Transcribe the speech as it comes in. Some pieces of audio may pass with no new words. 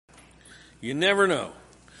You never know.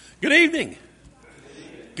 Good evening.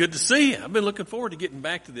 Good to see you. I've been looking forward to getting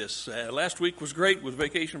back to this. Last week was great with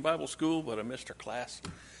Vacation Bible School, but I missed our class.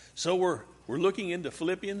 So we're looking into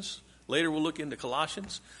Philippians. Later we'll look into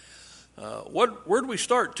Colossians. Where did we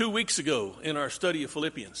start 2 weeks ago in our study of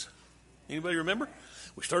Philippians? Anybody remember?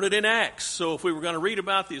 We started in Acts. So if we were going to read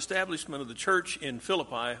about the establishment of the church in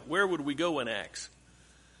Philippi, where would we go in Acts?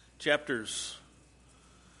 Chapters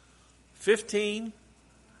 15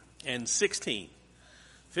 and 16.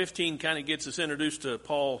 15 kind of gets us introduced to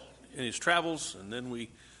Paul in his travels, and then we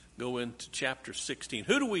go into chapter 16.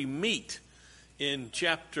 Who do we meet in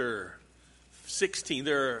chapter 16?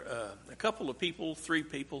 There are a couple of people, 3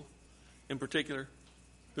 people in particular.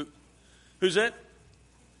 Who's that?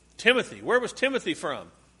 Timothy. Where was Timothy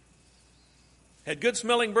from? Had good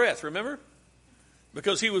smelling breath, remember?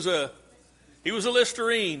 Because he was a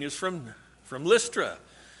Listerine. He was from Lystra.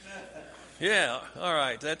 Yeah, all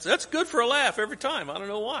right. That's good for a laugh every time. I don't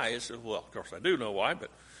know why. Well, of course I do know why, but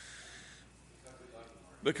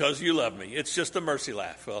because you love me. It's just a mercy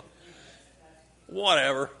laugh. Well,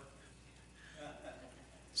 whatever.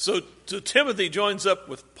 So Timothy joins up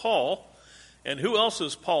with Paul, and who else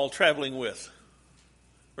is Paul traveling with?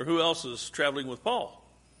 Or who else is traveling with Paul?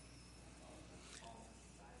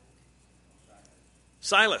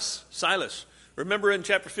 Silas. Remember in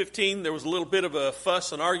chapter 15, there was a little bit of a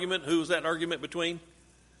fuss, an argument. Who was that argument between?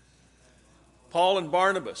 Paul and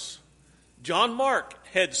Barnabas. John Mark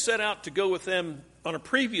had set out to go with them on a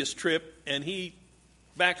previous trip, and he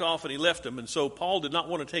backed off and he left them. And so Paul did not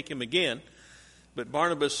want to take him again. But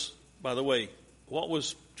Barnabas, by the way, what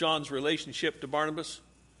was John's relationship to Barnabas?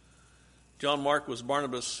 John Mark was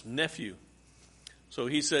Barnabas' nephew. So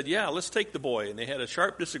he said, yeah, let's take the boy. And they had a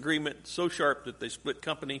sharp disagreement, so sharp that they split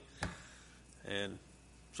company. And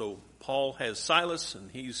so Paul has Silas,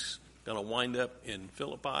 and he's going to wind up in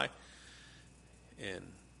Philippi. And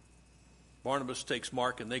Barnabas takes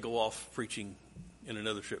Mark, and they go off preaching in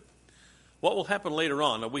another trip. What will happen later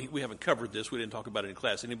on? Now, we haven't covered this. We didn't talk about it in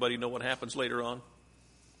class. Anybody know what happens later on?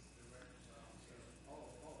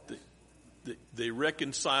 They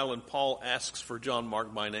reconcile, and Paul asks for John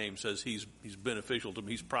Mark by name, says he's beneficial to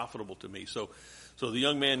me, he's profitable to me. So the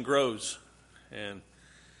young man grows, and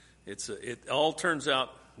it all turns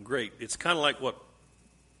out great. It's kind of like what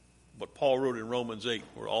Paul wrote in Romans 8,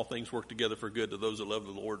 where all things work together for good to those that love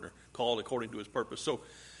the Lord and are called according to his purpose. So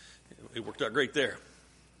it worked out great there.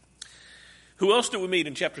 Who else do we meet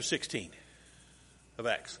in chapter 16 of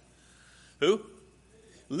Acts? Who?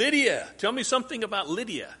 Lydia. Tell me something about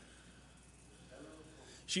Lydia.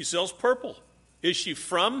 She sells purple. Is she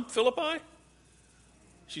from Philippi?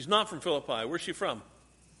 She's not from Philippi. Where's she from?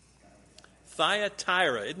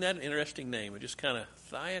 Thyatira. Isn't that an interesting name? It just kind of,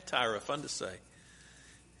 Thyatira, fun to say.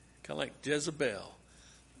 Kind of like Jezebel.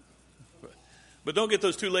 But don't get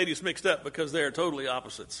those two ladies mixed up because they are totally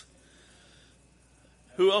opposites.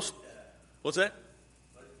 Who else? What's that?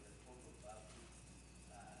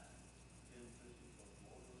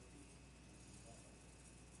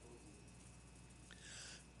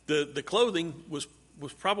 The clothing was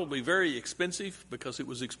probably very expensive because it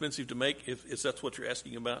was expensive to make, if that's what you're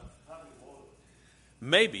asking about.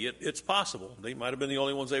 Maybe. It's possible. They might have been the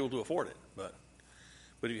only ones able to afford it. But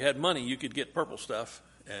if you had money, you could get purple stuff,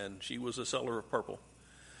 and she was a seller of purple.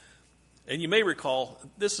 And you may recall,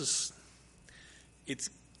 it's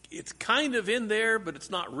kind of in there, but it's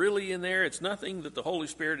not really in there. It's nothing that the Holy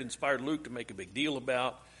Spirit inspired Luke to make a big deal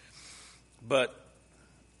about. But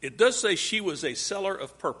it does say she was a seller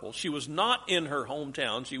of purple. She was not in her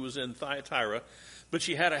hometown. She was in Thyatira. But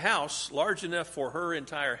she had a house large enough for her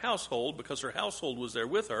entire household because her household was there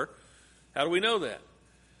with her. How do we know that?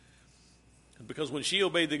 Because when she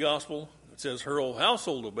obeyed the gospel, it says her whole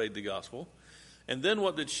household obeyed the gospel. And then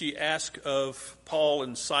what did she ask of Paul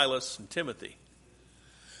and Silas and Timothy?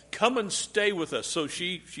 Come and stay with us. So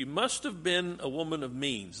she must have been a woman of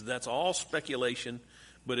means. That's all speculation,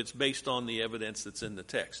 but it's based on the evidence that's in the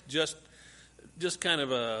text. Just kind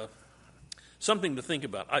of something to think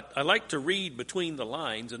about. I like to read between the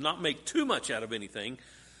lines and not make too much out of anything,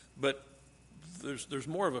 but there's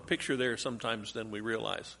more of a picture there sometimes than we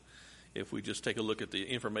realize if we just take a look at the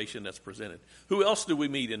information that's presented. Who else do we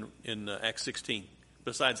meet in Acts 16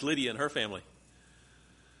 besides Lydia and her family?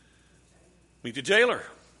 Meet the jailer.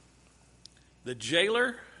 The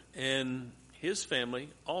jailer and his family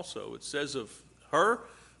also. It says of her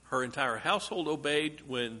entire household obeyed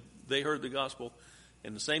when they heard the gospel,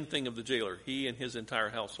 and the same thing of the jailer. He and his entire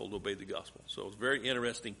household obeyed the gospel. So it's very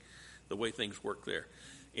interesting the way things work there.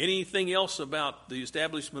 Anything else about the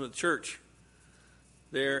establishment of the church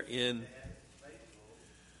there in...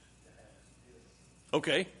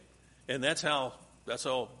 Okay. And that's how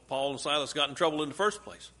Paul and Silas got in trouble in the first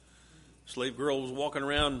place. Slave girl was walking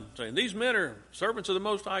around saying, "These men are servants of the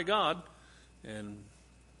Most High God." And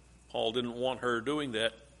Paul didn't want her doing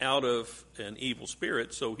that out of an evil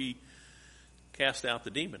spirit, so he cast out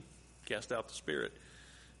the demon, cast out the spirit.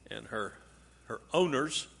 And her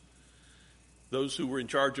owners, those who were in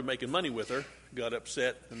charge of making money with her, got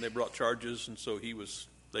upset, and they brought charges, and so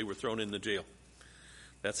they were thrown into jail.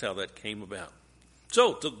 That's how that came about.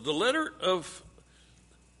 So, the letter of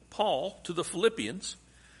Paul to the Philippians,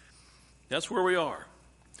 that's where we are.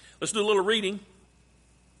 Let's do a little reading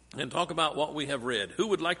and talk about what we have read. Who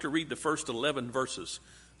would like to read the first 11 verses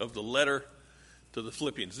of the letter to the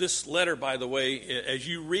Philippians? This letter, by the way, as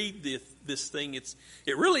you read this thing, it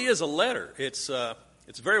really is a letter. It's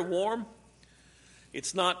very warm.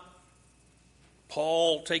 It's not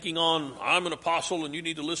Paul taking on, "I'm an apostle and you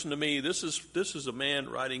need to listen to me." This is a man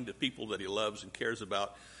writing to people that he loves and cares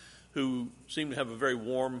about, who seem to have a very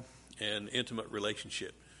warm and intimate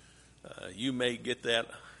relationship. You may get that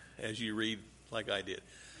as you read like I did.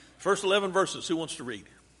 First 11 verses, who wants to read?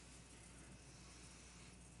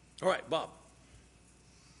 All right, Bob.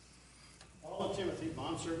 Paul and Timothy,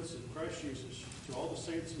 bondservants of Christ Jesus, to all the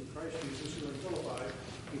saints in Christ Jesus who are in Philippi,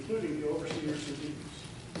 including the overseers and deacons.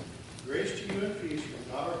 Grace to you and peace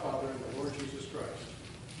from God our Father and the Lord Jesus Christ.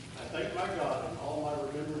 I thank my God in all my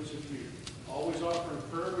remembrance of you, always offering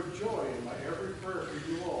prayer with joy in my every prayer for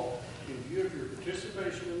you all, in view of your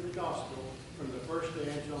participation in the gospel from the first day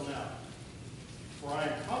until now. For I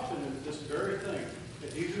am confident of this very thing,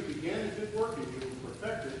 that he who began a good work in you will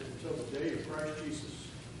perfect it until the day of Christ Jesus.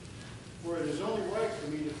 For it is only right for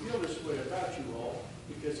me to feel this way about you all,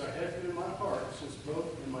 because I have you in my heart, since both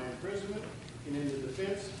in my imprisonment and in the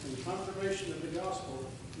defense and confirmation of the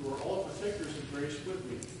gospel, you are all partakers of grace with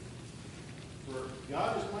me. For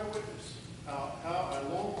God is my witness, how I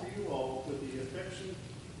long for you all with the affection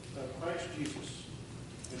of Christ Jesus.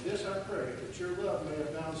 And this I pray, that your love may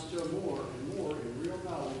abound still more and more in real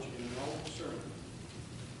knowledge and in all discernment,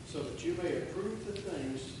 so that you may approve the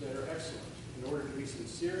things that are excellent, in order to be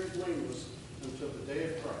sincere and blameless until the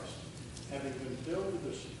day of Christ, having been filled with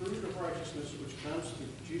the fruit of righteousness which comes through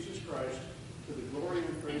Jesus Christ, to the glory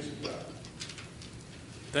and praise of God.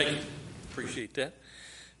 Thank you. Appreciate that.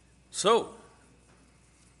 So,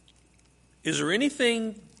 is there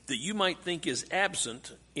anything that you might think is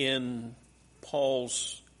absent in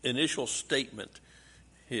Paul's initial statement,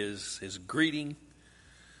 his greeting,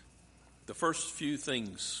 the first few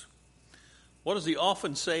things? What does he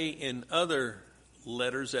often say in other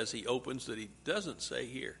letters as he opens that he doesn't say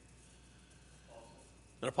here?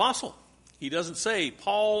 An apostle. He doesn't say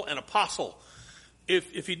Paul, an apostle.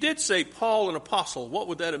 If he did say Paul, an apostle, what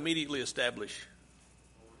would that immediately establish?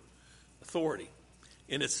 Authority.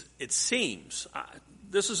 And it seems,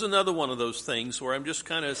 this is another one of those things where I'm just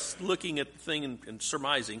kind of looking at the thing and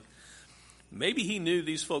surmising. Maybe he knew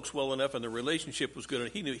these folks well enough and the relationship was good.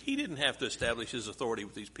 He knew he didn't have to establish his authority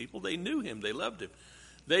with these people. They knew him. They loved him.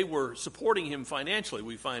 They were supporting him financially,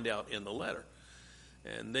 we find out in the letter.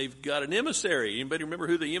 And they've got an emissary. Anybody remember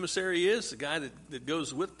who the emissary is? The guy that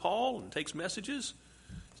goes with Paul and takes messages.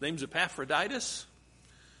 His name's Epaphroditus.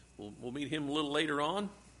 We'll meet him a little later on.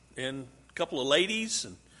 And a couple of ladies.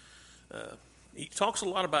 And he talks a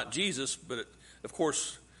lot about Jesus, but of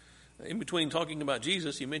course, in between talking about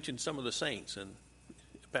Jesus, he mentioned some of the saints, and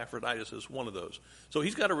Epaphroditus is one of those. So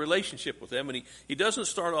he's got a relationship with them, and he doesn't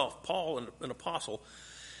start off Paul, an apostle.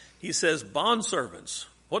 He says bondservants.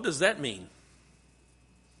 What does that mean?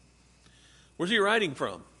 Where's he writing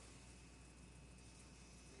from?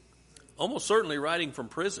 Almost certainly writing from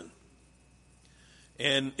prison.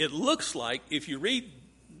 And it looks like, if you read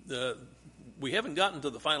we haven't gotten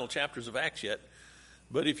to the final chapters of Acts yet,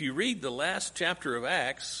 but if you read the last chapter of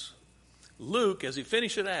Acts, Luke, as he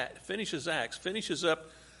finishes Acts, finishes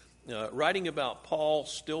up writing about Paul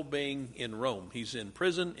still being in Rome. He's in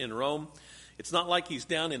prison in Rome. It's not like he's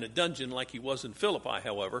down in a dungeon like he was in Philippi,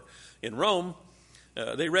 however. In Rome,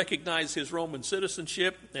 they recognize his Roman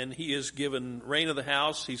citizenship, and he is given reign of the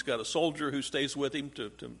house. He's got a soldier who stays with him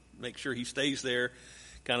to make sure he stays there,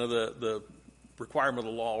 kind of the requirement of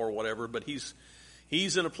the law or whatever. But he's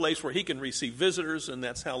in a place where he can receive visitors, and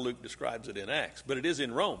that's how Luke describes it in Acts. But it is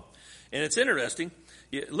in Rome. And it's interesting.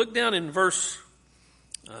 You look down in verse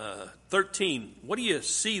 13. What do you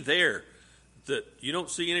see there that you don't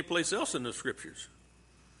see anyplace else in the Scriptures?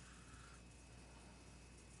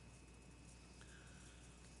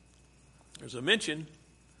 There's a mention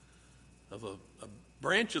of a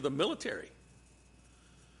branch of the military.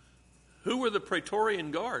 Who were the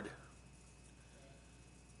Praetorian Guard?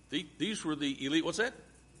 These were the elite. What's that?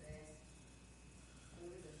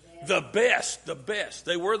 the best.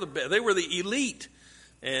 They were the best. They were the elite.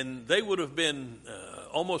 And they would have been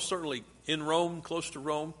almost certainly in Rome, close to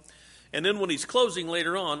Rome. And then when he's closing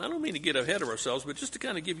later on, I don't mean to get ahead of ourselves, but just to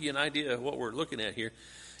kind of give you an idea of what we're looking at here.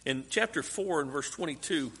 In chapter 4 and verse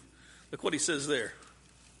 22, look what he says there.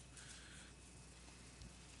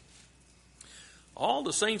 All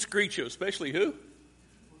the saints greet you, especially who?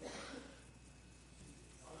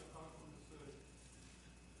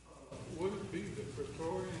 Would it be the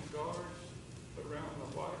Praetorian Guards around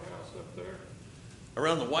the White House up there?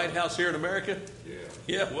 Around the White House here in America? Yeah.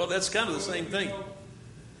 Yeah, well, that's kind of the same thing.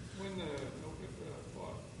 When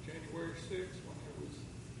January 6th, when it was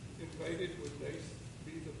invaded, would they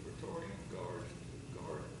be the Praetorian Guards to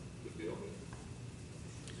guard the building?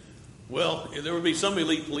 Well, there would be some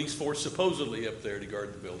elite police force supposedly up there to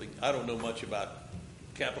guard the building. I don't know much about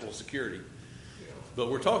Capitol security. Yeah.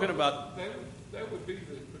 But we're talking about... That would be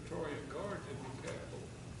the Praetorian Guards in the Capitol.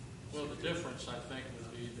 Well, the difference, I think,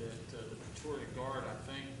 would be that the Praetorian Guard, I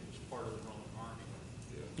think, was part of the Roman army.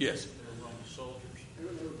 Yeah. Yes. They were Roman soldiers.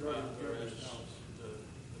 Whereas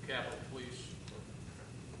the Capitol Police are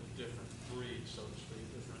a different breed, so to speak,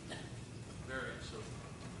 different variants of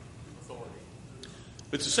authority.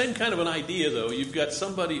 It's the same kind of an idea, though. You've got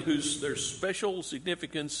somebody whose their special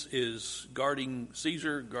significance is guarding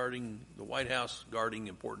Caesar, guarding the White House, guarding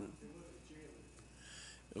important.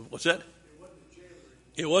 What's that?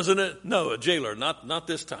 It wasn't a jailer, not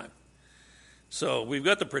this time. So we've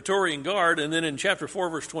got the Praetorian Guard, and then in chapter 4,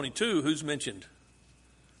 verse 22, who's mentioned?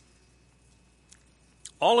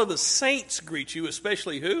 All of the saints greet you,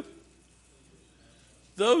 especially who?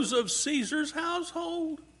 Those of Caesar's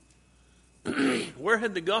household. Where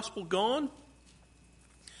had the gospel gone?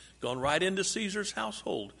 Gone right into Caesar's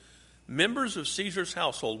household. Members of Caesar's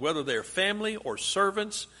household, whether they're family or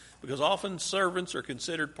servants, because often servants are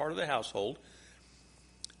considered part of the household.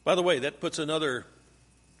 By the way, that puts another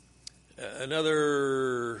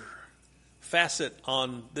facet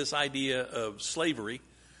on this idea of slavery.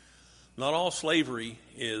 Not all slavery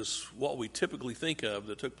is what we typically think of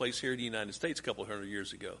that took place here in the United States a couple hundred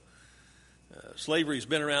years ago. Slavery has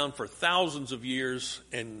been around for thousands of years,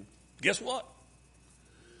 and guess what?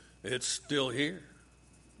 It's still here.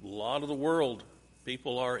 A lot of the world,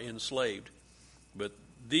 people are enslaved. But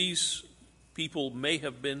these people may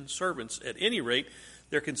have been servants. At any rate,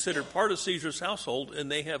 they're considered part of Caesar's household,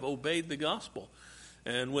 and they have obeyed the gospel.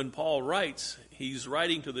 And when Paul writes, he's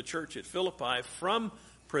writing to the church at Philippi from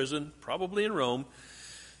prison, probably in Rome.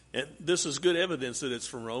 And this is good evidence that it's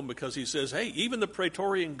from Rome, because he says, hey, even the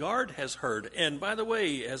Praetorian Guard has heard. And by the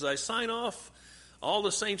way, as I sign off, all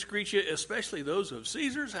the saints greet you, especially those of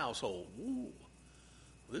Caesar's household. Ooh,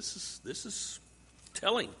 this is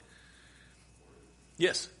telling.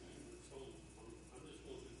 Yes? So I'm just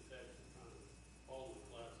going through the text and kind of following the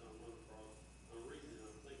class, and I'm running across, I'm reading and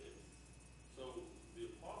I'm thinking, so the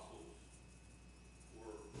apostles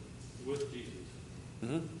were with Jesus.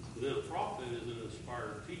 Mm-hmm. Then a prophet is an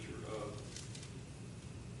inspired teacher of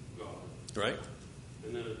God. Right.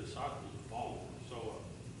 And then a disciple is a follower. So,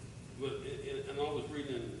 and I was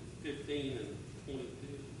reading in 15 and 22,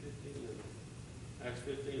 15 and Acts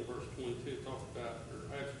 15 verse 22 talk about,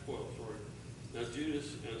 or Acts 12, sorry. Now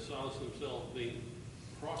Judas and Silas themselves being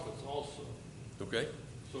prophets also. Okay.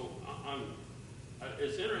 So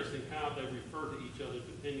it's interesting how they refer to each other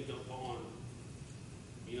depending upon,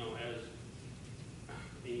 as,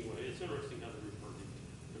 anyway, it's interesting how they refer to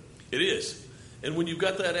each other. It is. And when you've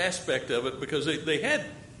got that aspect of it, because they had,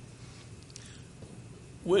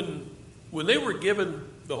 when they were given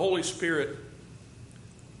the Holy Spirit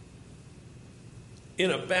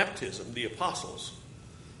in a baptism, the apostles,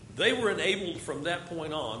 they were enabled from that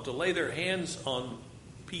point on to lay their hands on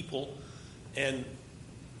people, and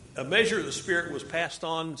a measure of the Spirit was passed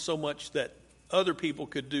on so much that other people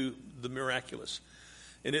could do the miraculous.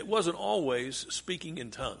 And it wasn't always speaking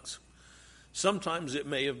in tongues. Sometimes it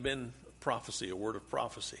may have been prophecy, a word of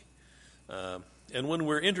prophecy. And when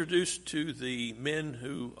we're introduced to the men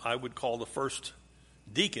who I would call the first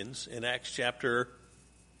deacons in Acts chapter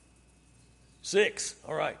 6,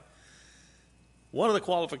 all right, one of the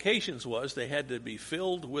qualifications was they had to be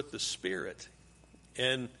filled with the Spirit.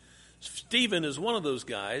 And Stephen is one of those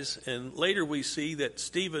guys, and later we see that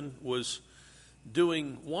Stephen was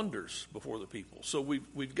doing wonders before the people. So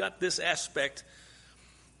we've got this aspect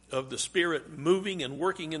of the Spirit moving and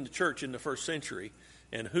working in the church in the first century,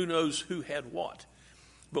 and who knows who had what.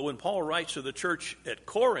 But when Paul writes to the church at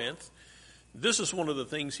Corinth, this is one of the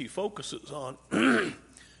things he focuses on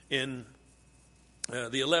in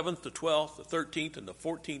the 11th, the 12th, the 13th, and the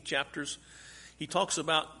 14th chapters. He talks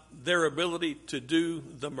about their ability to do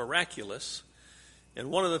the miraculous, And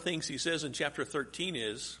one of the things he says in chapter 13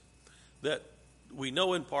 is that we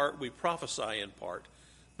know in part, we prophesy in part,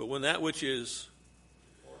 but when that which is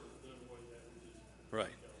right.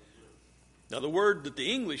 Now the word that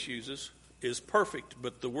the English uses is perfect,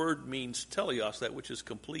 but the word means teleos, that which is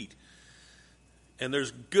complete. And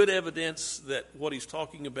there's good evidence that what he's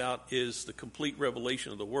talking about is the complete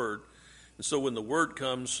revelation of the word. And so when the word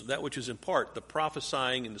comes, that which is in part, the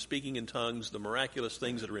prophesying and the speaking in tongues, the miraculous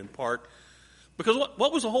things that are in part. Because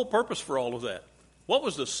what was the whole purpose for all of that? What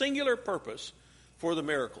was the singular purpose for the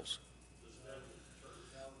miracles?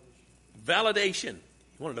 Validation.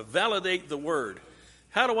 He wanted to validate the word.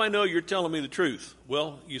 How do I know you're telling me the truth?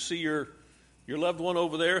 Well, you see your loved one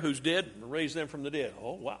over there who's dead, and raise them from the dead.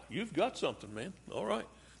 Oh, wow, you've got something, man. All right.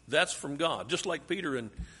 That's from God. Just like Peter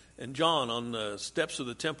and John on the steps of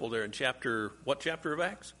the temple there in what chapter of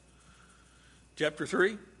Acts? Chapter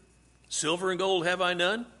 3. Silver and gold have I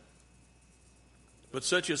none, but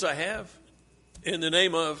such as I have, in the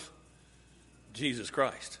name of Jesus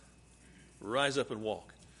Christ. Rise up and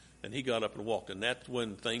walk. And he got up and walked. And that's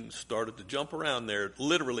when things started to jump around there.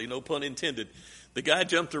 Literally, no pun intended. The guy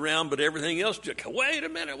jumped around, but everything else just, wait a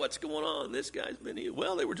minute, what's going on? This guy's been healed.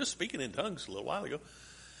 Well, they were just speaking in tongues a little while ago.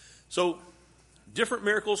 So, different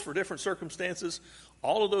miracles for different circumstances.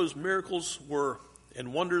 All of those miracles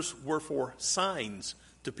and wonders were for signs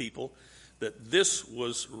to people that this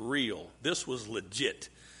was real. This was legit.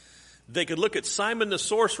 They could look at Simon the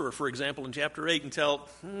sorcerer, for example, in chapter 8 and tell,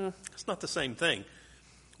 it's not the same thing.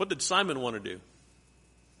 What did Simon want to do?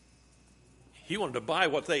 He wanted to buy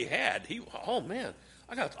what they had.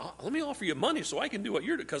 Let me offer you money so I can do what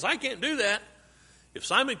you're doing, because I can't do that. If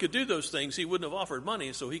Simon could do those things, he wouldn't have offered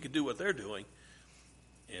money so he could do what they're doing.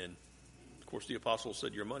 And, of course, the apostle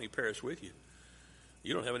said, your money perish with you.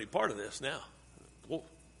 You don't have any part of this now. Well,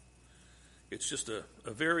 it's just a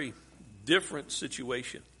very different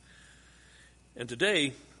situation. And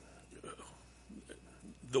today,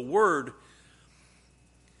 the word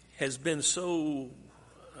has been so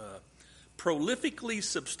prolifically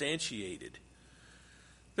substantiated.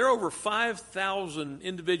 There are over 5,000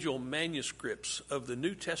 individual manuscripts of the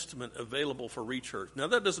New Testament available for research. Now,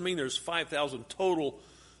 that doesn't mean there's 5,000 total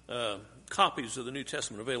copies of the New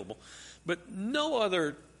Testament available, but no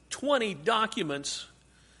other 20 documents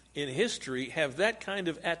in history have that kind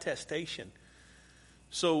of attestation.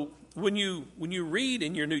 So when you read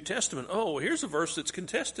in your New Testament, oh, here's a verse that's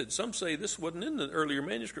contested. Some say this wasn't in the earlier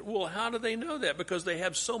manuscript. Well, how do they know that? Because they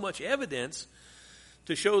have so much evidence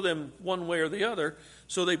to show them one way or the other.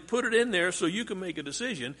 So they put it in there so you can make a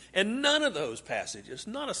decision. And none of those passages,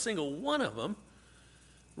 not a single one of them,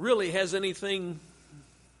 really has anything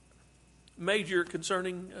major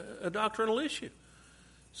concerning a doctrinal issue.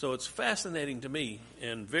 So it's fascinating to me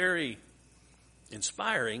and very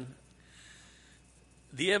inspiring,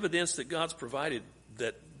 the evidence that God's provided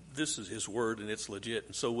that this is his word and it's legit.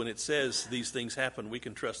 And so when it says these things happen, we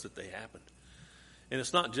can trust that they happened. And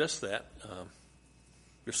it's not just that.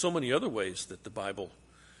 There's so many other ways that the Bible,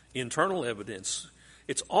 internal evidence,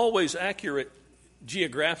 it's always accurate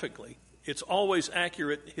geographically. It's always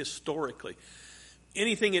accurate historically.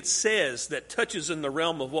 Anything it says that touches in the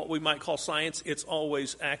realm of what we might call science, it's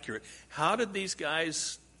always accurate. How did these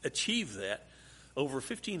guys achieve that over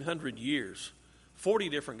 1,500 years? 40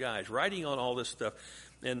 different guys writing on all this stuff.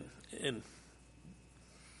 And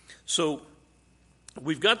so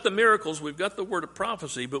we've got the miracles, we've got the word of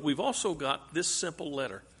prophecy, but we've also got this simple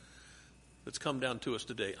letter that's come down to us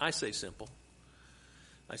today. I say simple.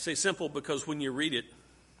 I say simple because when you read it,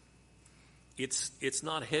 it's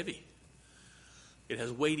not heavy. It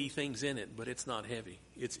has weighty things in it, but it's not heavy.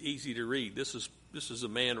 It's easy to read. This is a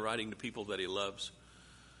man writing to people that he loves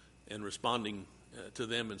and responding to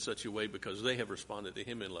them in such a way because they have responded to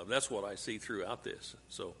him in love. That's what I see throughout this.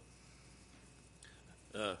 So,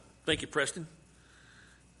 thank you, Preston.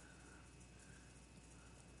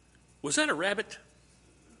 Was that a rabbit?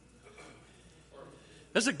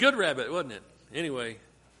 That's a good rabbit, wasn't it? Anyway,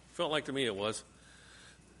 felt like to me it was.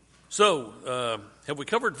 So, have we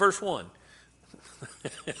covered verse 1?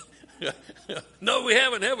 No, we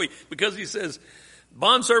haven't, have we? Because he says,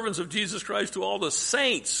 bondservants of Jesus Christ to all the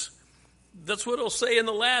saints. That's what it'll say in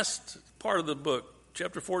the last part of the book,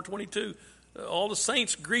 chapter 4:22. All the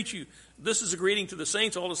saints greet you. This is a greeting to the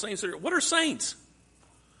saints. All the saints are. What are saints?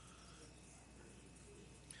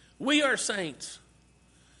 We are saints.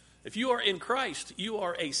 If you are in Christ, you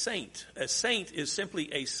are a saint. A saint is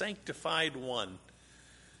simply a sanctified one.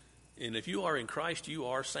 And if you are in Christ, you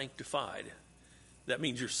are sanctified. That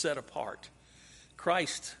means you're set apart.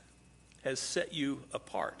 Christ has set you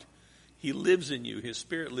apart. He lives in you. His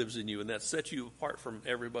Spirit lives in you, and that sets you apart from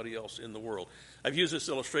everybody else in the world. I've used this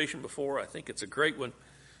illustration before. I think it's a great one.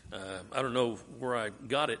 I don't know where I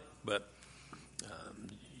got it, but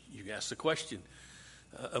you asked the question.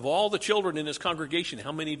 Of all the children in this congregation,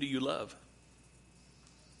 how many do you love?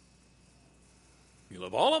 You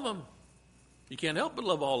love all of them. You can't help but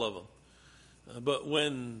love all of them. But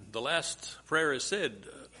when the last prayer is said,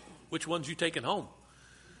 which ones you taking home?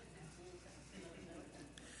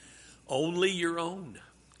 Only your own.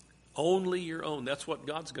 Only your own. That's what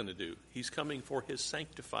God's going to do. He's coming for his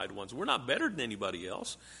sanctified ones. We're not better than anybody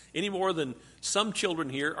else, any more than some children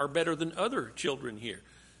here are better than other children here.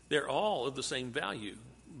 They're all of the same value.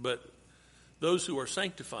 But those who are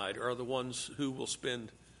sanctified are the ones who will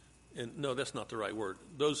spend, and no, that's not the right word,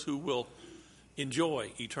 those who will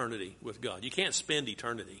enjoy eternity with God. You can't spend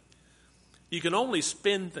eternity. You can only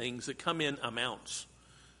spend things that come in amounts.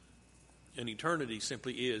 And eternity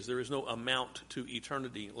simply is. There is no amount to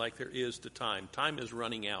eternity like there is to time. Time is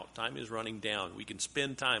running out. Time is running down. We can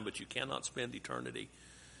spend time, but you cannot spend eternity.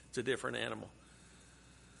 It's a different animal.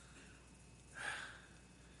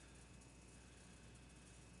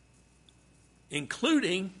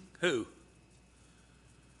 Including who?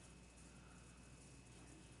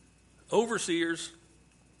 Overseers.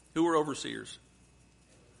 Who are overseers?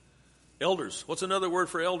 Elders. What's another word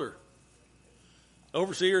for elder?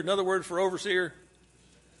 Overseer, another word for overseer.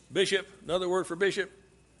 Bishop, another word for bishop.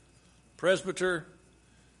 Presbyter,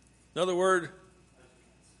 another word.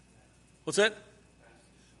 What's that?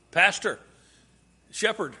 Pastor.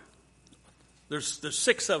 Shepherd. There's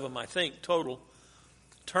 6 of them, I think, total.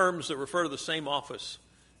 Terms that refer to the same office.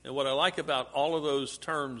 And what I like about all of those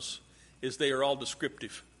terms is they are all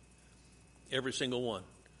descriptive. Every single one.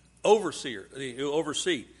 Overseer, who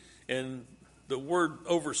oversee. And the word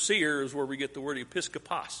overseer is where we get the word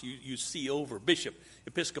episkopos. You see over. Bishop,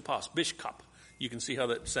 episkopos, bishkop. You can see how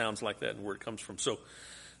that sounds like that and where it comes from. So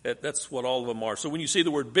that's what all of them are. So when you see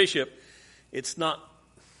the word bishop, it's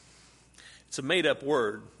a made-up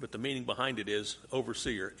word, but the meaning behind it is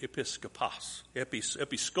overseer, episkopos,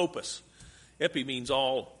 episcopus. Epi means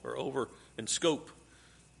all or over, and scope.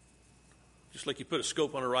 Just like you put a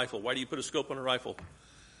scope on a rifle. Why do you put a scope on a rifle?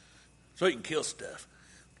 So you can kill stuff.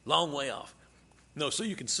 Long way off. No, so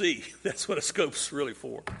you can see. That's what a scope's really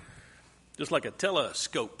for. Just like a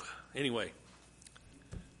telescope. Anyway,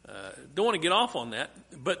 don't want to get off on that,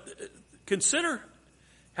 but consider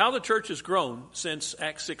how the church has grown since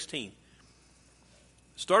Acts 16.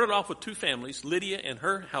 Started off with 2 families, Lydia and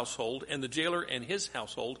her household, and the jailer and his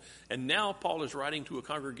household. And now Paul is writing to a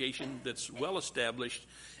congregation that's well established,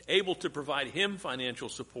 able to provide him financial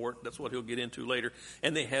support. That's what he'll get into later.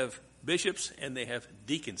 And they have bishops and they have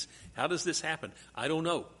deacons. How does this happen? I don't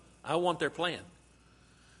know. I want their plan.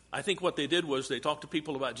 I think what they did was they talked to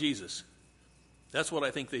people about Jesus. That's what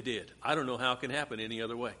I think they did. I don't know how it can happen any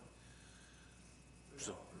other way.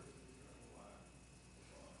 So,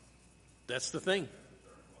 that's the thing.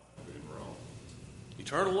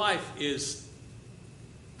 Eternal life is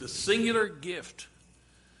the singular gift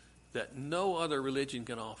that no other religion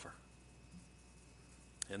can offer.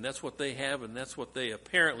 And that's what they have, and that's what they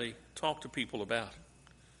apparently talk to people about.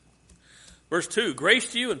 Verse 2,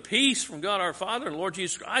 grace to you and peace from God our Father and Lord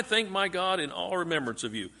Jesus Christ. I thank my God in all remembrance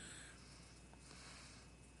of you.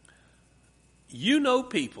 You know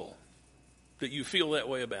people that you feel that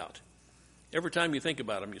way about. Every time you think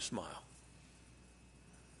about them, you smile.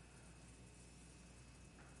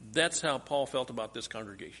 That's how Paul felt about this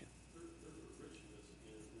congregation. There's a richness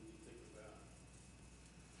in when you think about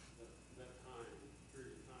that time,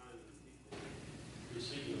 period of time, and people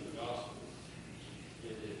receiving the gospel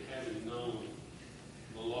and having known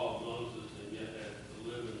the law of Moses and yet had to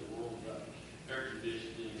live in the world without air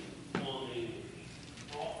conditioning, plumbing,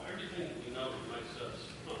 everything that we know that makes us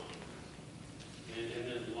comfortable. And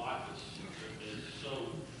then life is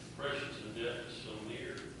so precious and death is so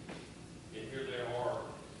near. And here they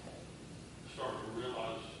are starting to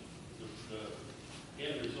realize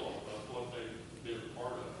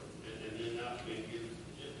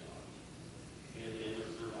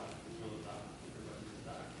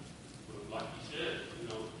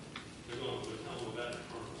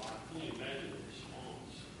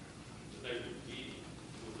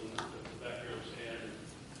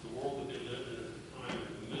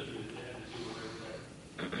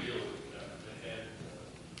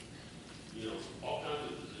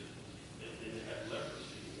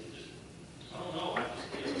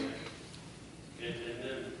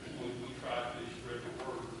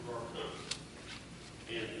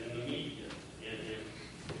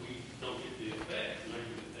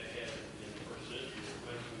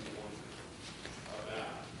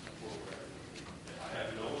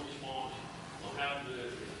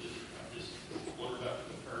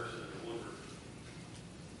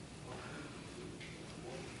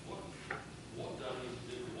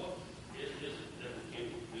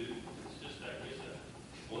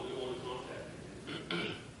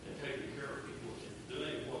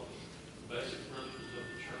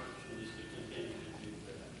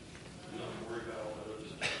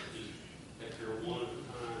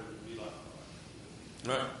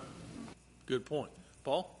Right. Good point.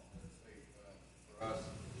 Paul? For us,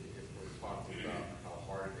 if we're talking about how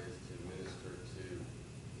hard it is to minister to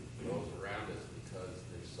those around us because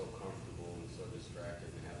they're so comfortable and so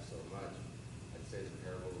distracted and have so much, I'd say the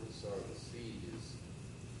parable of the sower and the seed is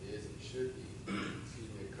and should be,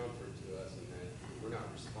 a comfort to us in that we're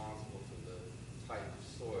not responsible for the type of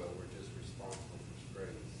soil. We're just responsible for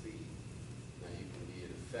spreading the seed. Now, you can be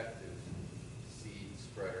an effective seed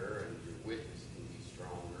spreader and your witness can be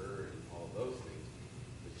stronger and all those things,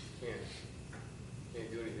 but you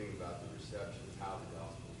can't do anything about the reception of how the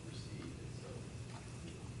gospel is received. And so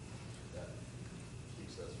that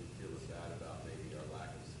keeps us from feeling bad about maybe our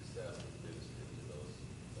lack of success with ministering to those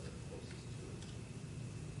that are closest to us.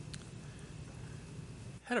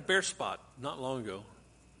 Had a bare spot not long ago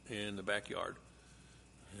in the backyard,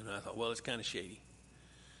 and I thought, well, it's kind of shady.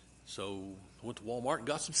 So I went to Walmart and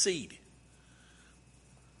got some seed.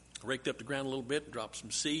 Raked up the ground a little bit, dropped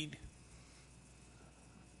some seed,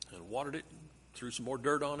 and watered it, threw some more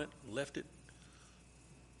dirt on it, left it.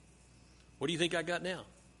 What do you think I got now?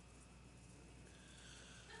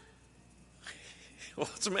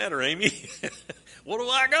 What's the matter, Amy? What do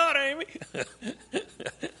I got, Amy?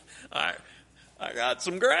 I got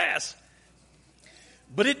some grass.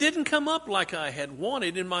 But it didn't come up like I had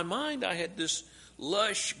wanted. In my mind, I had this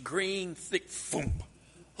lush, green, thick thump.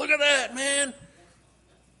 Look at that, man.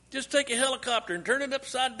 Just take a helicopter and turn it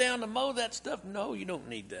upside down to mow that stuff. No, you don't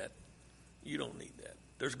need that. You don't need that.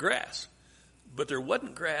 There's grass. But there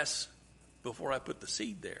wasn't grass before I put the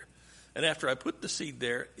seed there. And after I put the seed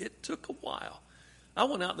there, it took a while. I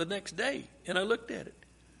went out the next day and I looked at it.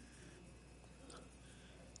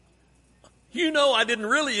 I didn't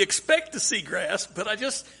really expect to see grass, but I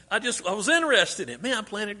was interested in it. Man, I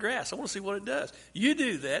planted grass. I want to see what it does. You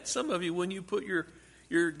do that. Some of you, when you put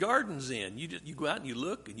your gardens in, you go out and you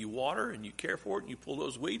look and you water and you care for it and you pull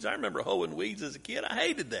those weeds. I remember hoeing weeds as a kid. I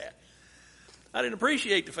hated that. I didn't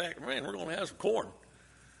appreciate the fact, man, we're going to have some corn.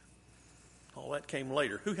 All that came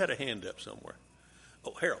later. Who had a hand up somewhere?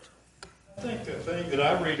 Oh, Harold. I think the thing that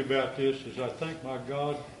I read about this is I thank my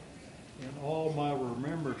God in all my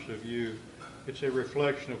remembrance of you. It's a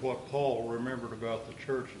reflection of what Paul remembered about the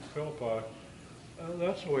church in Philippi.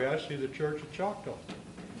 That's the way I see the church at Choctaw.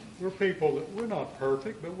 We're people that we're not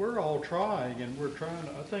perfect, but we're all trying, and we're trying.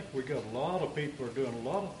 I think we got a lot of people are doing a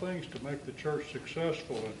lot of things to make the church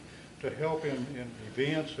successful and to help in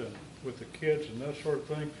events and with the kids and that sort of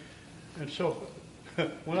thing. And so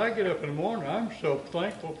when I get up in the morning, I'm so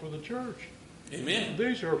thankful for the church. Amen.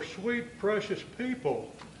 These are sweet, precious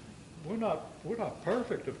people. We're not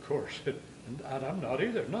perfect, of course. And I'm not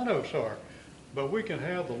either. None of us are. But we can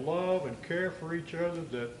have the love and care for each other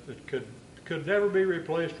that could never be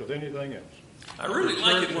replaced with anything else. I really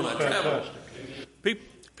like it when I travel.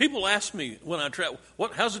 People ask me when I travel,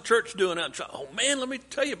 how's the church doing out in Choctaw? Oh, man, let me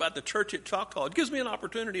tell you about the church at Choctaw. It gives me an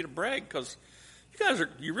opportunity to brag because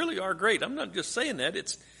you really are great. I'm not just saying that.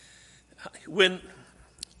 It's when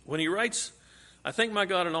he writes, I thank my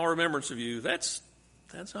God in all remembrance of you, that's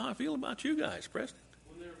how I feel about you guys, Preston.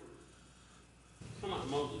 Come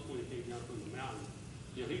on, Moses, when he came down from the mountain,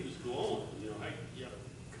 he was glowing. Hey,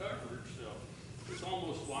 cover yourself. It's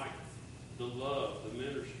almost like the love, the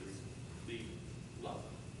ministry, the love.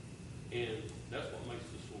 And that's what makes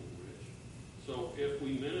the soul rich. So if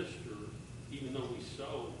we minister, even though we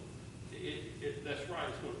sow, that's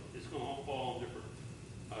right. It's going to all fall on different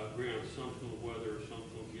ground. Some's going to weather,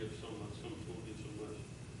 some's going to give so much, some's going to give so much.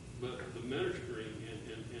 But the ministering and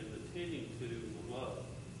the tending to the love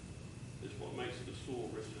is what makes the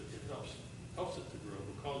soul rich. It helps it to grow,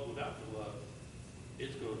 because without the love,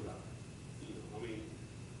 it's going to die.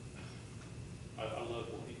 I love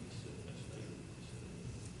what he said. That's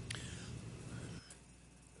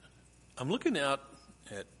I'm looking out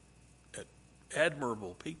at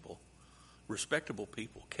admirable people, respectable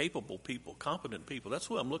people, capable people, competent people. That's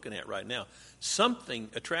what I'm looking at right now. Something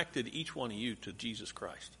attracted each one of you to Jesus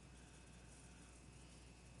Christ.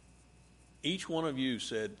 Each one of you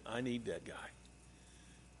said, I need that guy.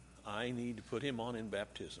 I need to put him on in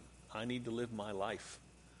baptism. I need to live my life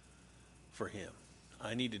for him.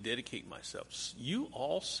 I need to dedicate myself. You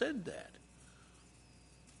all said that.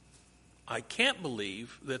 I can't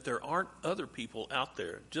believe that there aren't other people out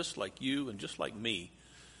there just like you and just like me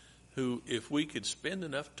who, if we could spend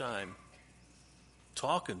enough time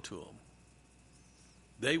talking to them,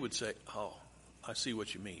 they would say, oh, I see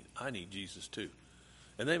what you mean. I need Jesus too.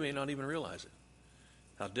 And they may not even realize it,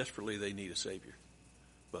 how desperately they need a Savior.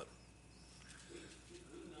 But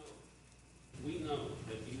we know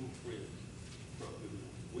that evil friends corrupt good.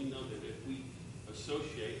 We know that if we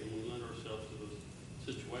associate and we lend ourselves to those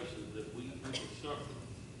situations, that we will suffer.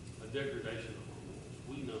 degradation of our morals.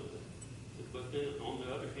 We know that. But then on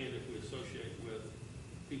the other hand, if we associate with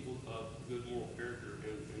people of good moral character,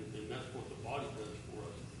 and that's what the body does for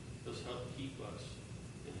us, does help keep us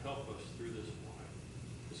and help us through this life.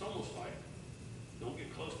 It's almost like, don't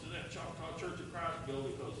get close to that Choctaw Church of Christ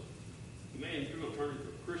building, because, man, you're going to turn into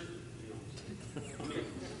a Christian. You know what I'm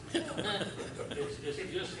saying? I mean,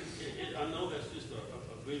 it's just, I know that's just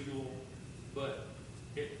a visual, but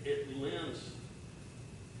it lends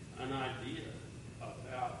an idea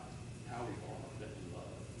about how we are, that we love.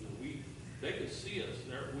 You know, they can see us.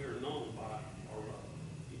 We are known by our love.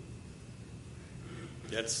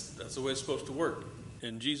 That's the way it's supposed to work.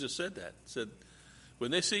 And Jesus said that. Said,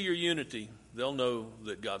 when they see your unity, they'll know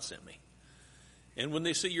that God sent me. And when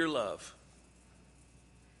they see your love,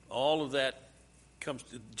 all of that comes.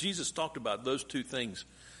 Jesus talked about those two things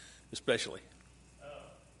especially.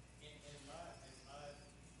 In my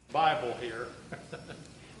Bible here,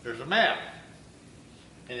 there's a map,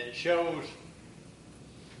 and it shows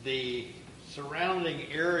the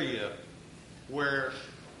surrounding area where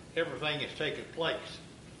everything is taking place.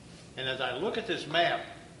 And as I look at this map,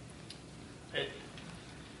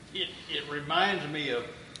 it reminds me of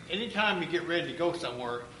anytime you get ready to go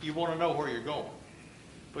somewhere, you want to know where you're going.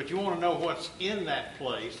 But you want to know what's in that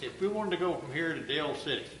place. If we wanted to go from here to Dale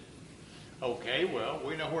City, okay, well,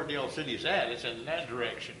 we know where Dale City is at. It's in that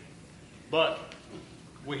direction. But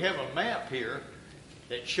we have a map here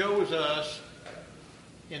that shows us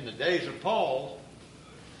in the days of Paul,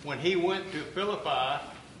 when he went to Philippi,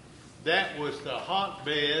 that was the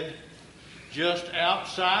hotbed just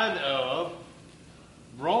outside of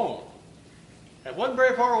Rome. It wasn't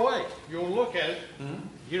very far away. If you want to look at it,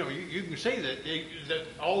 you know, you can see that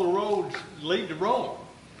all the roads lead to Rome.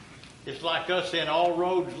 It's like us saying all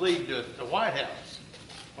roads lead to the White House,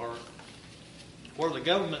 or where the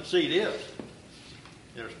government seat is.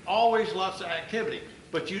 There's always lots of activity.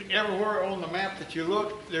 But everywhere on the map that you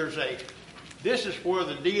look, this is where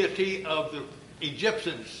the deity of the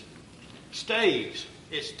Egyptians stays.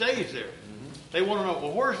 It stays there. They want to know,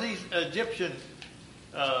 well, where's these Egyptian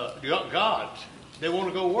gods? They want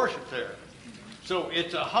to go worship there. So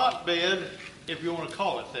it's a hotbed, if you want to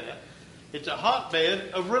call it that. It's a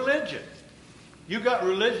hotbed of religion. You got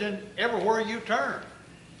religion everywhere you turn.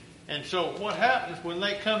 And so what happens when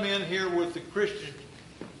they come in here with the Christian,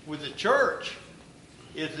 with the church,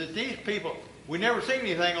 is that these people, we never seen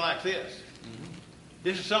anything like this.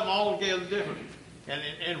 This is something altogether different.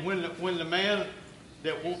 And when the man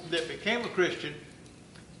that became a Christian,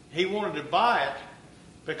 he wanted to buy it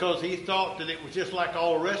because he thought that it was just like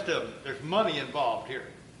all the rest of them. There's money involved here.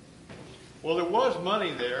 Well, there was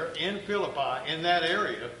money there in Philippi, in that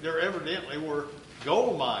area. There evidently were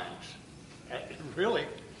gold mines. Really.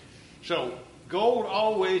 So gold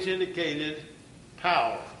always indicated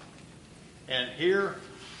power. And here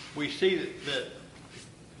we see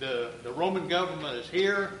that the Roman government is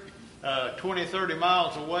here, 20, 30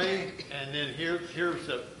 miles away, and then here's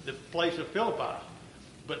the place of Philippi.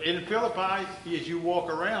 But in Philippi, as you walk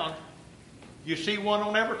around, you see one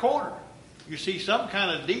on every corner. You see some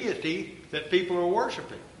kind of deity that people are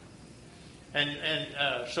worshiping.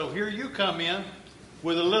 And so here you come in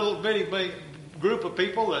with a little bitty group of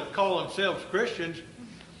people that call themselves Christians,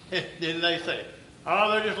 and then they say,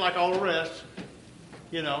 oh, they're just like all the rest.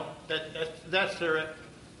 You know, that's their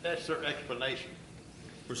explanation.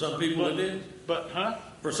 For some people it is. But,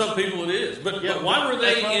 For some people it is. But yeah, why were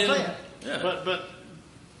they in... Yeah. But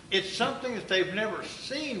it's something that they've never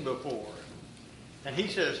seen before. And he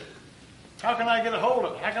says, how can I get a hold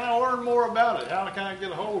of it? How can I learn more about it? How can I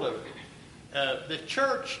get a hold of it? The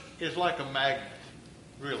church is like a magnet,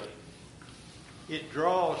 really. It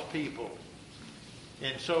draws people.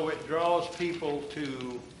 And so it draws people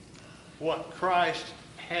to what Christ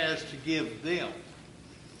has to give them,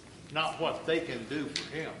 not what they can do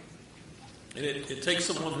for him. And it takes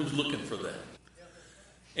someone who's looking for that.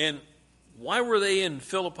 And why were they in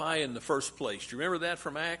Philippi in the first place? Do you remember that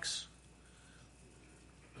from Acts?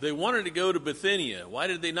 They wanted to go to Bithynia. Why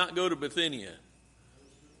did they not go to Bithynia?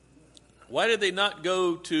 Why did they not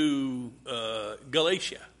go to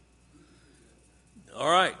Galatia? All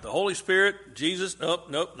right, the Holy Spirit, Jesus. Nope,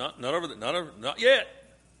 not yet.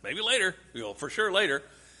 Maybe later. Well, for sure later.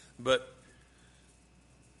 But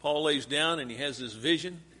Paul lays down and he has this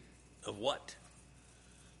vision of what?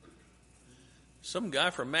 Some guy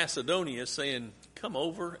from Macedonia saying, come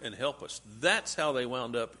over and help us. That's how they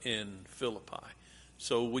wound up in Philippi.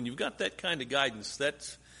 So when you've got that kind of guidance,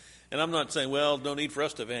 and I'm not saying, well, no need for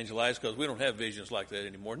us to evangelize because we don't have visions like that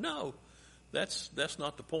anymore. No, that's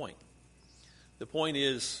not the point. The point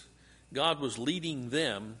is God was leading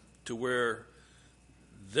them to where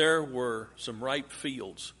there were some ripe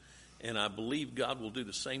fields, and I believe God will do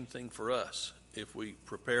the same thing for us if we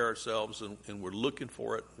prepare ourselves and we're looking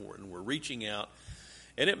for it and we're reaching out.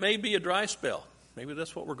 And it may be a dry spell. Maybe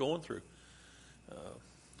that's what we're going through.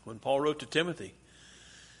 When Paul wrote to Timothy,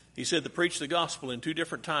 he said to preach the gospel in 2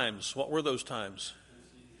 different times. What were those times?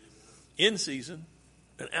 In season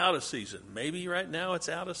and out of season. Maybe right now it's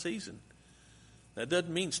out of season. That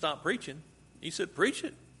doesn't mean stop preaching. He said preach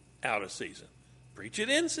it out of season. Preach it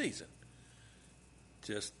in season.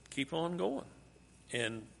 Just keep on going.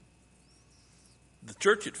 And the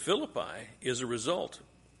church at Philippi is a result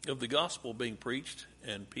of the gospel being preached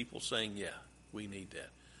and people saying, yeah, we need that.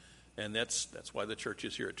 And that's why the church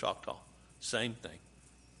is here at Choctaw. Same thing.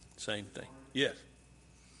 Same thing. Yes.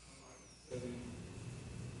 And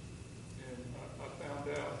I found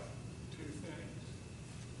out 2 things.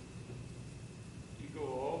 You go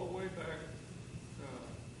all the way back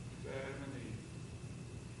to Adam and Eve,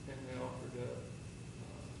 and they offered up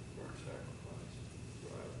burnt sacrifice,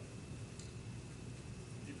 right?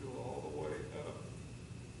 You go all the way up,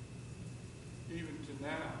 even to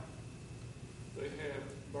now. They have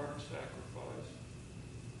burnt sacrifice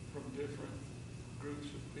from different groups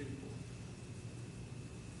of people.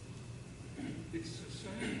 It's the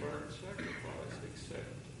same burnt sacrifice, except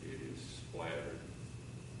it is splattered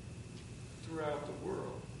throughout the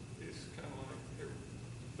world. It's kind of like every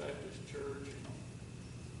Baptist church and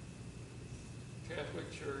Catholic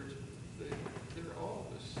church. They're all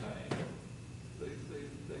the same.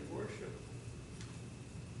 They worship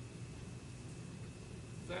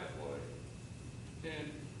that way.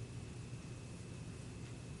 And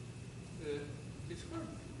it's hard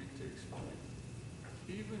for me to explain.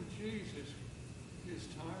 Even Jesus, his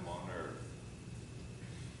time on earth,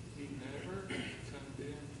 he never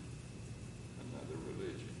condemned another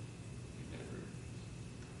religion. He never,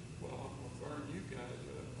 well, I'm going to burn you guys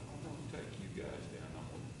up. I'm going to take you guys down. I'm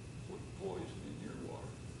going to put poison in your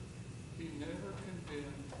water. He never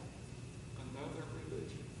condemned another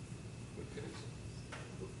religion because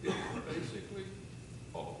it's basically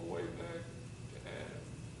all the way back to Adam,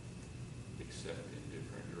 except in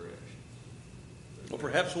different directions. Well,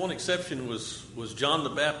 perhaps one exception was John the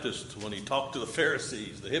Baptist when he talked to the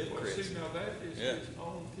Pharisees, the hypocrites. Well, see, now that is his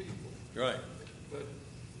own people. Right. But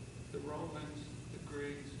the Romans, the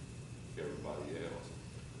Greeks, everybody else,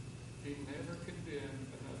 he never condemned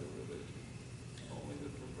another religion. Only the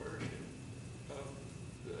perversion of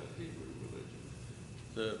the Hebrew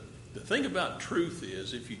religion. The thing about truth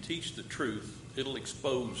is, if you teach the truth, it'll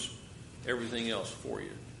expose everything else for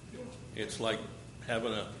you. It's like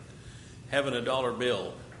having a dollar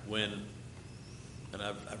bill when, and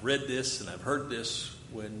I've read this and I've heard this,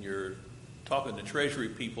 when you're talking to Treasury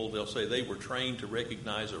people, they'll say they were trained to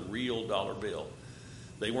recognize a real dollar bill.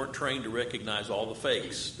 They weren't trained to recognize all the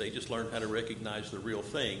fakes. They just learned how to recognize the real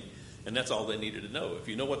thing, and that's all they needed to know. If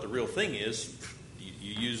you know what the real thing is,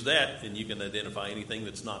 you use that, and you can identify anything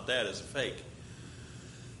that's not that as a fake.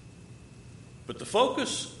 But the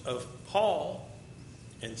focus of Paul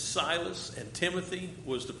and Silas and Timothy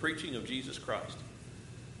was the preaching of Jesus Christ.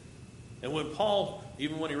 And when Paul,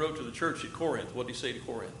 even when he wrote to the church at Corinth, what did he say to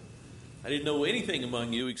Corinth? I didn't know anything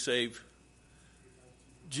among you except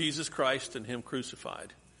Jesus Christ and him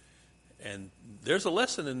crucified. And there's a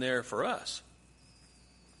lesson in there for us.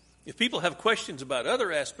 If people have questions about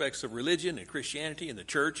other aspects of religion and Christianity and the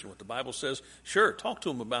church and what the Bible says, sure, talk to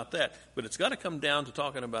them about that. But it's got to come down to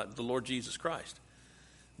talking about the Lord Jesus Christ.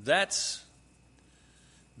 That's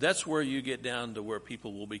where you get down to where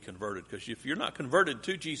people will be converted. Because if you're not converted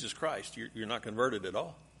to Jesus Christ, you're not converted at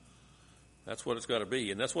all. That's what it's got to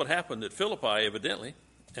be. And that's what happened at Philippi, evidently.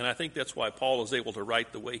 And I think that's why Paul is able to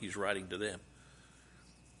write the way he's writing to them.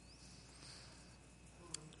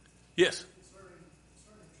 Yes?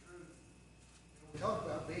 Concerning truth, we talk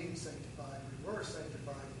about being sanctified. We were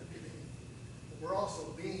sanctified at the beginning, but we're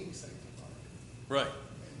also being sanctified. Right. And I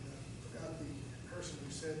forgot the person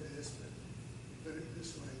who said this, but he put it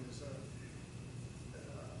this way, was a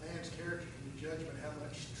man's character can be judged by how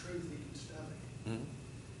much truth he can stomach. Mm-hmm.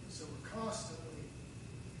 So we're constantly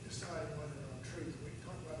deciding whether we're on truth. We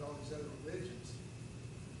talk about all these other religions.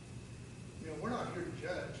 You know, we're not here to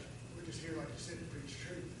judge. We're just here, like you said, to preach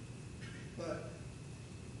truth. But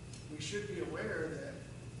we should be aware that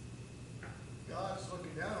God's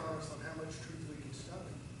looking down on us on how much truth we can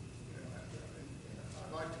stomach. You know, and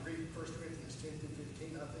I'd like to read 1 Corinthians 10 through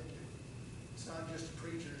 15. I think it's not just the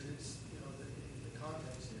preachers, it's, you know, the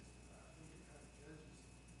context. I think it kind of judges the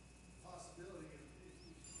possibility if you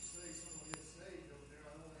say someone gets saved over there,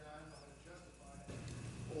 I don't know how to justify it.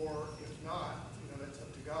 Or if not, you know, that's up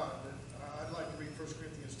to God. But I'd like to read 1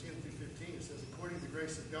 Corinthians 10 through 15. It says, according to the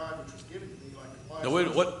grace of Now, wait,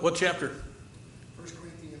 what chapter? 1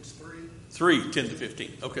 Corinthians 3. 3, 10 to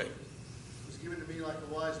 15. Okay. It was given to me like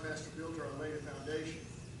a wise master builder. I laid a foundation,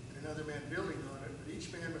 and another man building on it. But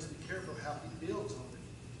each man must be careful how he builds on it.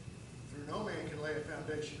 For no man can lay a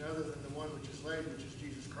foundation other than the one which is laid, which is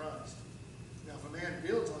Jesus Christ. Now, if a man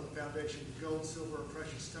builds on the foundation with gold, silver, or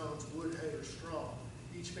precious stones, wood, hay, or straw,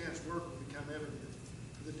 each man's work will become evident.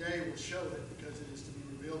 For the day will show it, because it is to be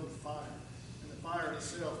revealed with fire. And the fire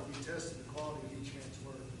itself will be tested the quality of each man's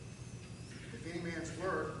work. If any man's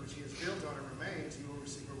work, which he has built on it, remains, he will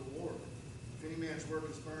receive a reward. If any man's work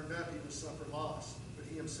is burned up, he will suffer loss, but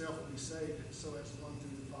he himself will be saved, so as one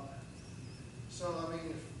through the fire. So, I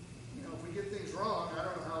mean, if we get things wrong, I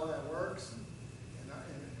don't know how that works.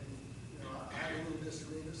 I have a little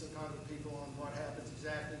disagreement sometimes with people on what happens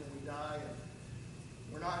exactly when we die. And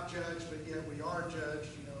we're not judged, but yet we are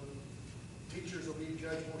judged. Teachers will be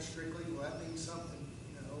judged more strictly. Well, that means something,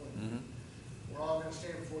 And we're all going to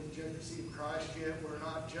stand before the judgment seat of Christ. Yet we're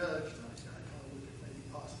not judged. I kind of look at maybe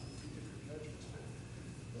possibly two different judgments.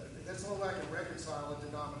 But that's the only way I can reconcile a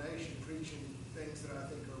denomination preaching things that I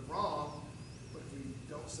think are wrong. But if we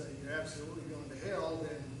don't say you're absolutely going to hell,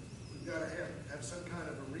 then we've got to have some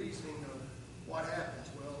kind of a reasoning of what happens.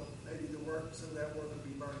 Well, maybe some of that work will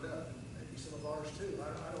be burned up, and maybe some of ours too.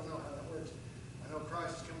 I don't know how that works. I know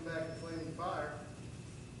Christ is coming back in flaming fire.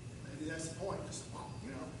 Maybe that's the point. Just,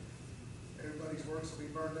 everybody's works will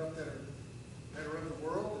be burned up that are of the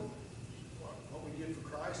world, and what we did for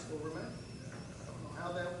Christ will remain. I don't know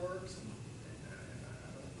how that works, and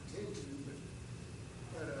I don't pretend to,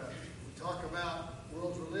 but we talk about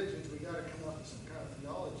world religions. We got to come up with some kind of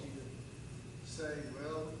theology to say,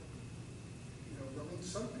 well,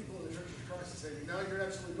 some people in the Church of Christ say, no, you're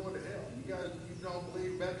absolutely going to hell. You don't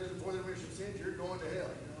believe baptism for the remission of sins, you're going to hell.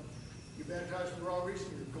 You baptized for the wrong reason,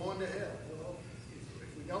 you're going to hell. Well,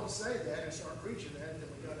 if we don't say that and start preaching that, then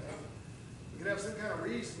we got to have some kind of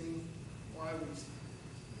reasoning why we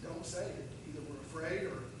don't say it. Either we're afraid,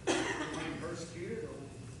 or we're being persecuted, or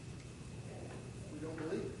we don't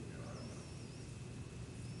believe it. I don't know.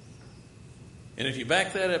 And if you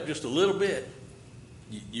back that up just a little bit,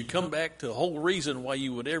 you come back to the whole reason why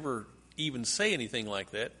you would ever even say anything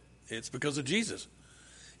like that. It's because of Jesus.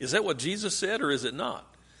 Is that what Jesus said, or is it not?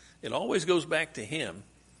 It always goes back to him.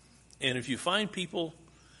 And if you find people,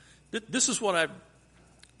 this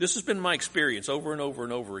has been my experience over and over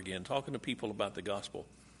and over again, talking to people about the gospel.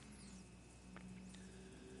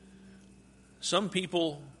 Some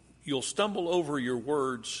people, you'll stumble over your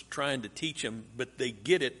words trying to teach them, but they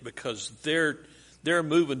get it because they're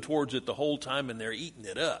moving towards it the whole time, and they're eating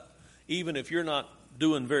it up, even if you're not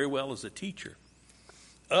doing very well as a teacher.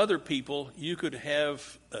 Other people, you could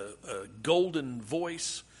have a golden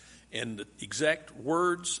voice and the exact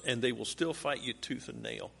words, and they will still fight you tooth and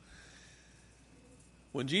nail.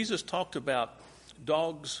 When Jesus talked about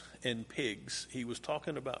dogs and pigs, he was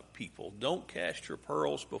talking about people. Don't cast your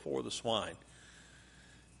pearls before the swine.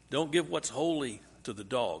 Don't give what's holy to the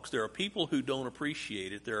dogs. There are people who don't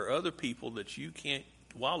appreciate it. There are other people that you can't,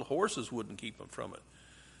 wild horses wouldn't keep them from it.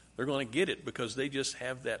 They're going to get it because they just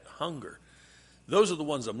have that hunger. Those are the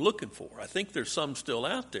ones I'm looking for. I think there's some still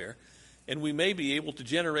out there, and we may be able to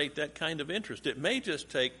generate that kind of interest. It may just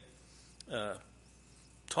take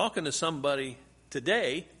talking to somebody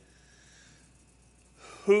today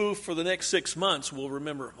who for the next 6 months will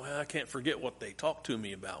remember, well, I can't forget what they talked to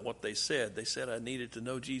me about, what they said. They said I needed to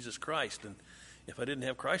know Jesus Christ, and if I didn't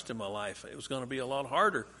have Christ in my life, it was going to be a lot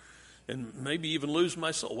harder and maybe even lose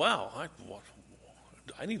my soul. Wow,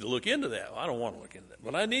 I need to look into that. I don't want to look into that,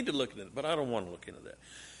 but I need to look into it, but I don't want to look into that.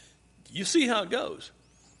 You see how it goes.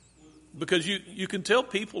 Because you can tell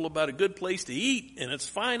people about a good place to eat, and it's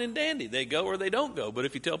fine and dandy. They go or they don't go. But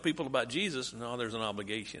if you tell people about Jesus, no, there's an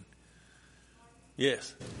obligation.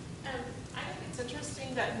 Yes? I think it's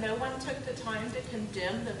interesting that no one took the time to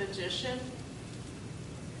condemn the magician.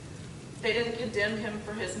 They didn't condemn him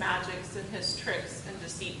for his magics and his tricks and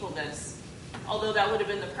deceitfulness, although that would have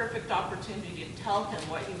been the perfect opportunity to tell him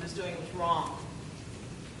what he was doing was wrong.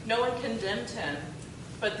 No one condemned him,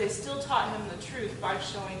 but they still taught him the truth by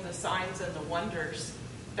showing the signs and the wonders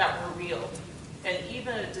that were real. And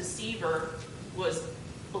even a deceiver was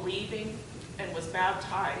believing and was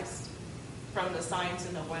baptized from the signs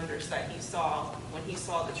and the wonders that he saw when he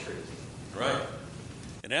saw the truth. Right.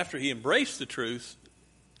 And after he embraced the truth,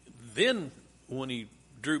 then when he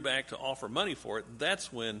drew back to offer money for it,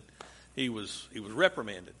 that's when he was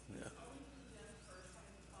reprimanded. Yeah.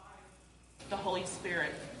 The Holy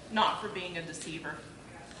Spirit, not for being a deceiver.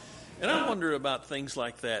 And I wonder about things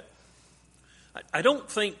like that. I don't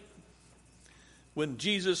think when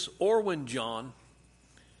Jesus or when John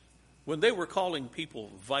When they were calling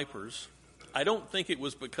people vipers, I don't think it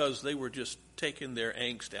was because they were just taking their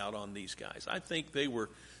angst out on these guys. I think they were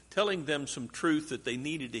telling them some truth that they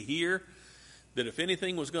needed to hear, that if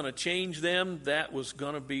anything was going to change them, that was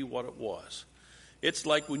going to be what it was. It's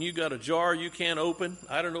like when you got a jar you can't open.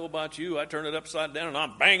 I don't know about you. I turn it upside down and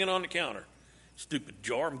I'm banging on the counter. Stupid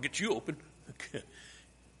jar, I'm going to get you open.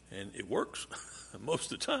 And it works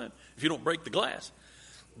most of the time if you don't break the glass.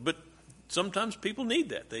 But sometimes people need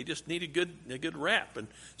that. They just need a good rap. And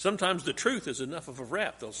sometimes the truth is enough of a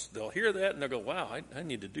rap. They'll hear that and they'll go, wow, I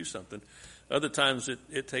need to do something. Other times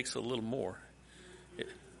it takes a little more.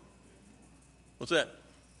 What's that?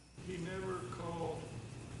 He never called,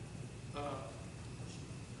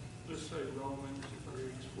 let's say Romans,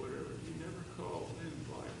 Greeks, whatever. He never called them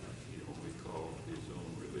vipers. He only called his own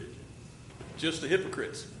religion. Just the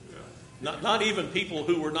hypocrites. Yeah. Not even people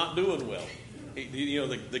who were not doing well.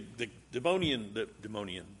 The Gadarene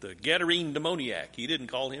demoniac. He didn't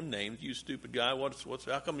call him names. You stupid guy.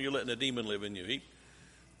 How come you're letting a demon live in you? He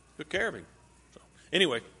took care of him. So,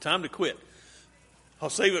 anyway, time to quit. I'll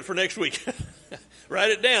save it for next week. Write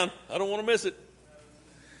it down. I don't want to miss it.